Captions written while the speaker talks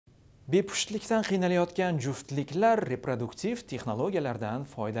Bepushtlikdan qiynalayotgan juftliklar reproduktiv texnologiyalardan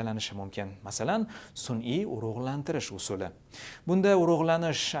foydalanishi mumkin. Masalan, sun'iy urug'lantirish usuli. Bunda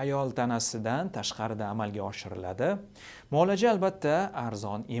urug'lanish ayol tanasidan tashqarida amalga oshiriladi. Muolaja albatta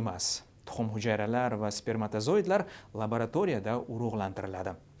arzon emas. Tuxumhujayralar va spermatozoidlar laboratoriyada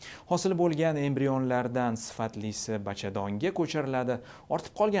urug'lantiriladi. Hosil bo'lgan embrionlardan sifatlisi bachadonga ko'chiriladi.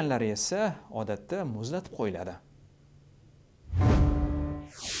 Ortib qolganlari esa odatda muzlatib qo'yiladi.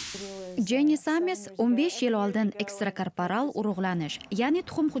 Jenny Samis 15 yil oldin ekstrakorporal urug'lanish, ya'ni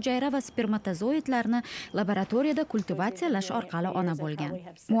tuxum hujayra va spermatozoidlarni laboratoriyada kultivatsiyalash orqali ona bo'lgan.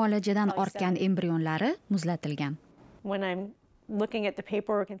 Muolajadan ortgan embrionlari muzlatilgan.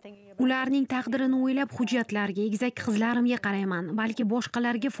 Ularning taqdirini o'ylab hujjatlarga, egizak qizlarimga qarayman. Balki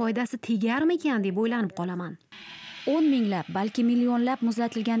boshqalarga foydasi tegarmikan deb o'ylanib qolaman. 10 minglab, balki millionlab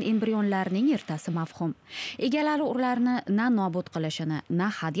muzlatilgan embrionlarning ertasi mavhum. Egalari ularni na nobud qilishini, na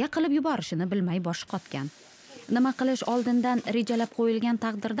hadya qilib yuborishini bilmay boshi qotgan. Nima qilish oldindan rejalab qo'yilgan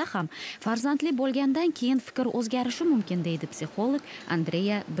taqdirda ham farzandli bo'lgandan keyin fikr o'zgarishi mumkin, deydi psixolog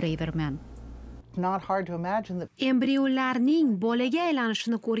Andrea Braverman. Embrionlarning bolaga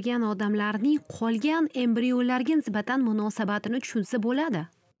aylanishini ko'rgan odamlarning qolgan embrionlarga nisbatan munosabatini tushunsa bo'ladi.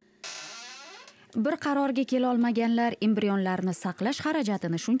 Bir qarorga kela olmaganlar embrionlarni saqlash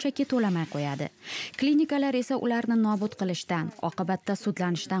xarajatini shunchaki to'lamay qo'yadi. Klinikalar esa ularni nobud qilishdan, oqibatda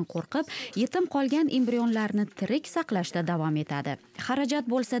sudlanishdan qo'rqib, yetim qolgan embrionlarni tirik saqlashda davom etadi. Xarajat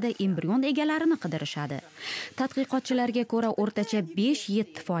bo'lsa-da embrion egalarini qidirishadi. Tadqiqotchilarga ko'ra o'rtacha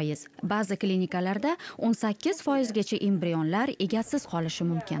 5-7%, ba'zi klinikalarda 18% gacha embrionlar egasiz qolishi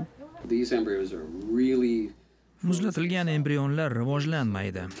mumkin. Muzlatilgan embrionlar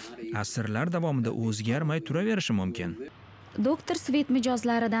rivojlanmaydi. Asrlar davomida o'zgarmay turaverishi mumkin. Doktor Svet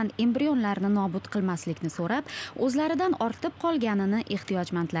mijozlaridan embrionlarni nobud qilmaslikni so'rab, o'zlaridan ortib qolganini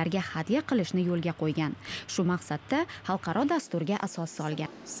ehtiyojmandlarga hadya qilishni yo'lga qo'ygan. Shu maqsadda xalqaro dasturga asos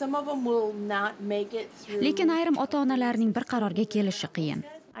solgan. Lekin ayrim ota-onalarning bir qarorga kelishi qiyin.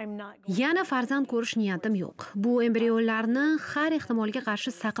 Yana farzand ko'rish niyatim yo'q. Bu embrionlarni har ehtimolga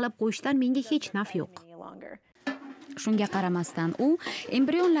qarshi saqlab qo'yishdan menga hech naf yo'q. Shunga qaramasdan u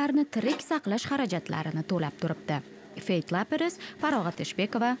embrionlarni tirik saqlash xarajatlarini to'lab turibdi. Faith Laperes, Farog'at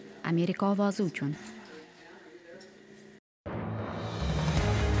Eshbekova, Amerika ovozi uchun.